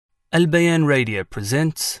Al Bayan Radio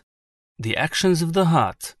presents The Actions of the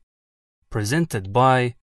Heart, presented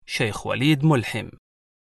by Sheikh Walid Mulhim.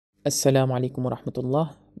 السلام عليكم ورحمة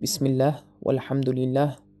الله. بسم الله والحمد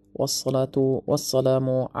لله والصلاة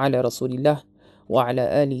والسلام على رسول الله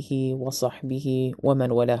وعلى آله وصحبه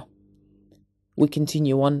ومن والاه. We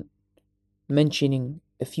continue on mentioning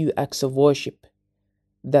a few acts of worship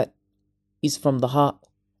that is from the heart,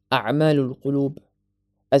 أعمال القلوب,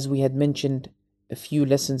 as we had mentioned a few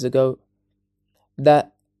lessons ago,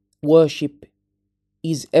 that worship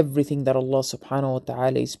is everything that Allah subhanahu wa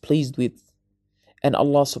ta'ala is pleased with and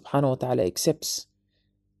Allah subhanahu wa ta'ala accepts.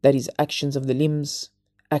 That is actions of the limbs,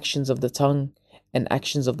 actions of the tongue, and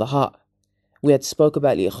actions of the heart. We had spoke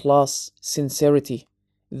about ikhlas, sincerity,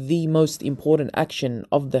 the most important action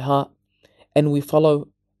of the heart, and we follow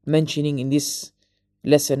mentioning in this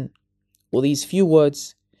lesson, or these few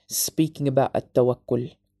words, speaking about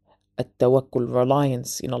at-tawakkul,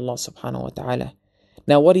 reliance in Allah subhanahu wa ta'ala.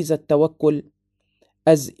 Now what is at-tawakkul?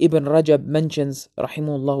 As Ibn Rajab mentions,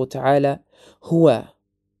 rahimahullah ta'ala, huwa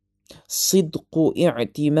صدق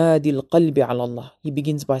اعتماد القلب على الله. He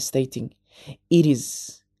begins by stating, it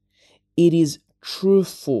is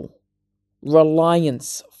truthful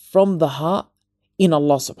reliance from the heart in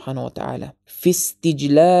Allah subhanahu wa ta'ala. في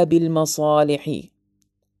استجلاب المصالح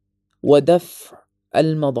ودفع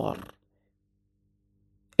المضار.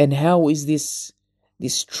 And how is this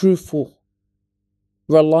truthful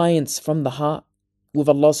reliance from the heart with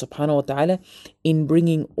Allah subhanahu wa ta'ala? In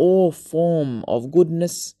bringing all form of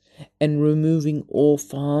goodness and removing all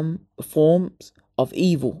forms of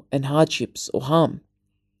evil and hardships or harm.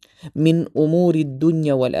 من أمور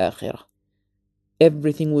الدنيا والآخرة.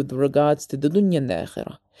 Everything with regards to the dunya and the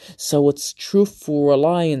akhirah. So it's truthful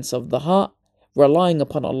reliance of the heart, relying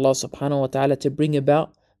upon Allah subhanahu wa ta'ala to bring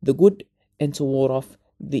about the good and to ward off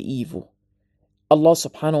the evil. Allah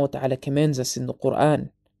subhanahu wa ta'ala commands us in the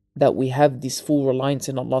Quran that we have this full reliance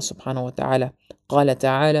in Allah subhanahu wa ta'ala. قال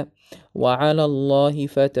تعالى وعلى الله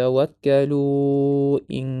فتوكلوا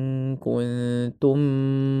إن كنتم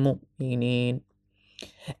مؤمنين.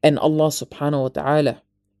 And Allah subhanahu wa ta'ala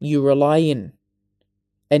you rely in,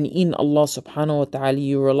 and in Allah subhanahu wa ta'ala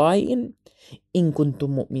you rely in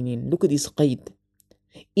كنتم مؤمنين. Look at this qaid.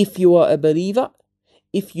 If you are a believer,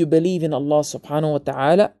 if you believe in Allah subhanahu wa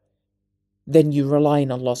ta'ala, then you rely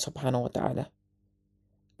in Allah subhanahu wa ta'ala.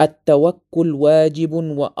 التوكل واجب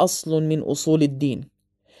وأصل من أصول الدين.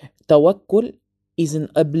 Tawakkul is an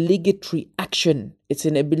obligatory action. It's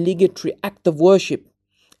an obligatory act of worship,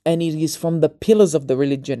 and it is from the pillars of the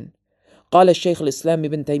religion. قال الشيخ الإسلام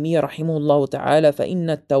ابن تيمية رحمه الله تعالى فإن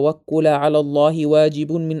التوكل على الله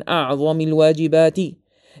واجب من أعظم الواجبات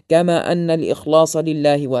كما أن الإخلاص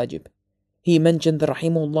لله واجب. He mentioned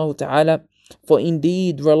رحمه الله تعالى, for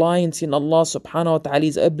indeed reliance in Allah subhanahu wa ta'ala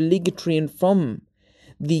is obligatory and from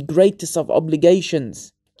the greatest of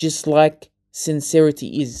obligations, just like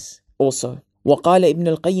sincerity is also. وقال ابن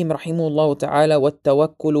القيم رحمه الله تعالى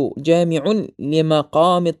والتوكل جامع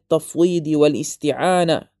لمقام التفويض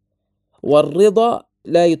والاستعانة والرضا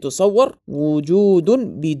لا يتصور وجود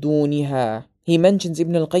بدونها. He mentions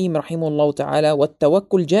Ibn al-Qayyim رحمه الله تعالى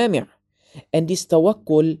والتوكل جامع, and this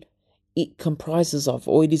tawakkul, it comprises of,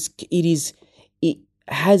 or it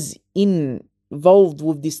has involved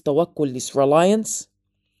with this tawakkul, this reliance,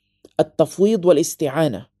 التفويض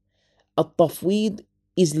والاستعانة. التفويض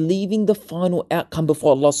is leaving the final outcome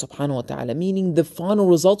before Allah subhanahu wa ta'ala, meaning the final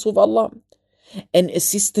results with Allah, and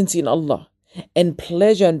assistance in Allah, and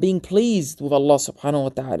pleasure and being pleased with Allah subhanahu wa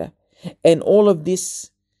ta'ala. And all of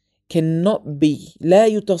this cannot be, لا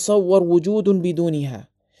يتصور وجود بدونها.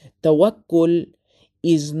 Tawakkul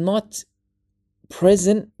is not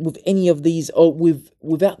present with any of these, or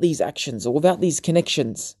without these actions, or without these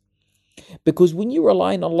connections. Because when you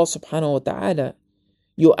rely on Allah subhanahu wa ta'ala,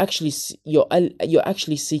 you're actually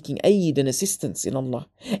seeking aid and assistance in Allah,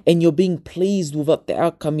 and you're being pleased with what the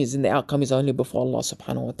outcome is, and the outcome is only before Allah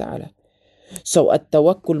subhanahu wa ta'ala. So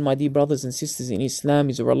at-tawakkul, my dear brothers and sisters in Islam,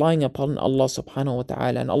 is relying upon Allah subhanahu wa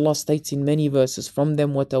ta'ala, and Allah states in many verses from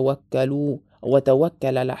them, وَتَوَكَّلُوا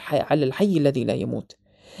عَلَى الْحَيِّ الَّذِي لَا يَمُوتُ,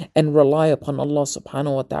 and rely upon Allah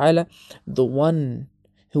subhanahu wa ta'ala, the one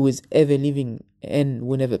who is ever living and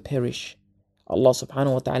will never perish. Allah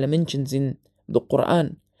subhanahu wa ta'ala mentions in the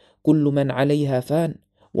Quran, كُلُّ مَنْ عَلَيْهَا فَانٍ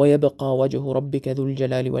وَيَبْقَى وَجْهُ رَبِّكَ ذُو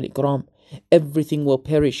الْجَلَالِ وَالْإِكْرَامِ. Everything will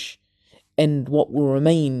perish, and what will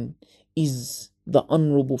remain is the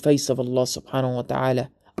honorable face of Allah subhanahu wa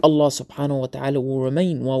ta'ala. Allah subhanahu wa ta'ala will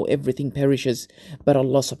remain while everything perishes, but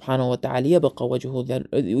Allah subhanahu wa ta'ala وَيَبْقَى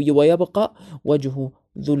وَجْهُ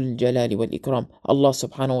ذُو الْجَلَالِ وَالْإِكْرَامِ. Allah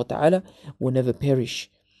subhanahu wa ta'ala will never perish,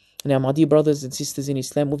 Now, my dear brothers and sisters in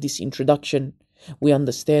Islam, with this introduction, we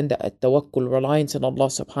understand that at-tawakkul, reliance on Allah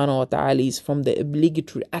subhanahu wa ta'ala, is from the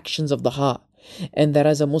obligatory actions of the heart. And that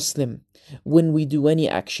as a Muslim, when we do any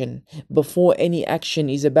action, before any action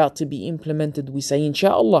is about to be implemented, we say,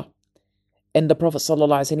 Inshallah. And the Prophet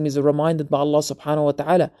ﷺ is reminded by Allah subhanahu wa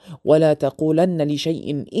ta'ala, وَلَا تَقُولَنَّ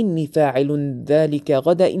لِشَيْءٍ إِنِّي فَاعِلٌ ذَلِكَ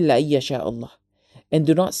غَدًا إِلَّا أَن يَشَاءَ اللَّهُ. And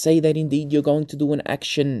do not say that indeed you're going to do an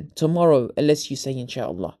action tomorrow unless you say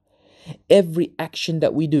Inshallah. Every action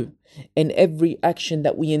that we do and every action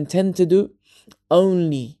that we intend to do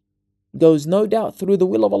only goes no doubt through the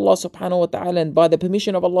will of Allah subhanahu wa ta'ala, and by the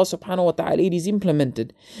permission of Allah subhanahu wa ta'ala it is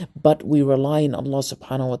implemented. But we rely on Allah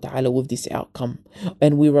subhanahu wa ta'ala with this outcome,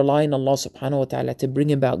 and we rely on Allah subhanahu wa ta'ala to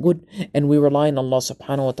bring about good, and we rely on Allah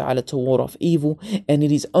subhanahu wa ta'ala to ward off evil. And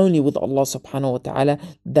it is only with Allah subhanahu wa ta'ala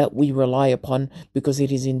that we rely upon, because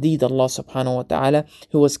it is indeed Allah subhanahu wa ta'ala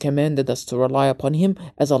who has commanded us to rely upon Him,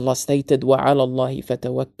 as Allah stated, وَعَلَى اللَّهِ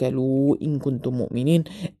فَتَوَكَّلُوا إِن كُنتُم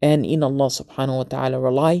مُؤْمِنِينَ. And in Allah subhanahu wa ta'ala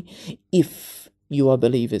rely if you are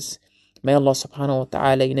believers. May Allah subhanahu wa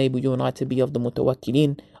ta'ala enable you and I to be of the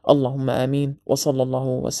mutawakkilin. Allahumma ameen. Wa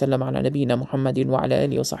sallallahu wa sallam ala nabiyyina Muhammadin wa ala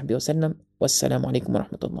alihi wa sahbihi wa sallam. Wassalamu alaikum wa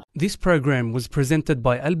rahmatullah. This program was presented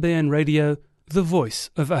by Al Bayan Radio, the voice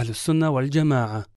of Ahlus Sunnah wal Jama'ah.